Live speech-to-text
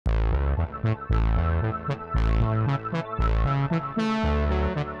Hi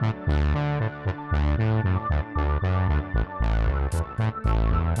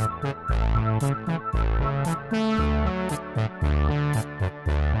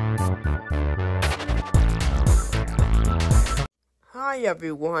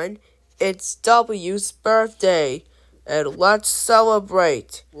everyone, it's W's birthday, and let's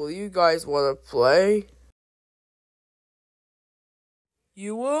celebrate. Will you guys want to play?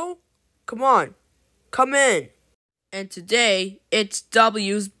 You will? Come on, come in. And today, it's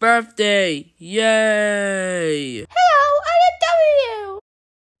W's birthday. Yay! Hello, I'm W.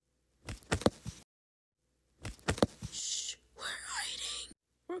 Shh, we're hiding.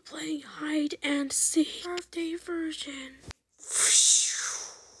 We're playing hide and seek. Birthday version.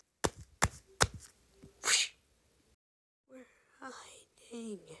 We're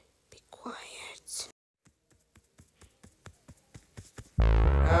hiding. Be quiet.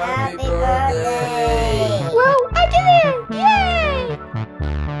 Happy birthday! Whoa, I did it! Yay!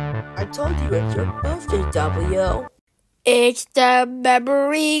 I told you it's your birthday, W. It's the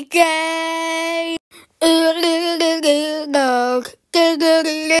memory game.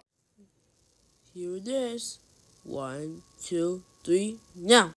 Here it is. 1, 2, 3,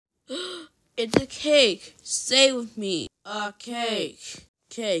 now. It's a cake. Say it with me. A cake.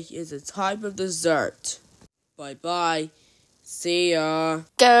 Cake is a type of dessert. Bye-bye. See ya.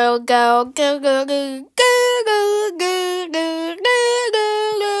 Go, go, go, go, go, go, go, go, go,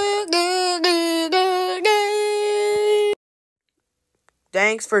 go.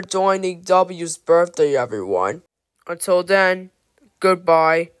 Thanks for joining W's birthday, everyone. Until then,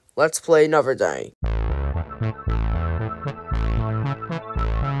 goodbye. Let's play another day.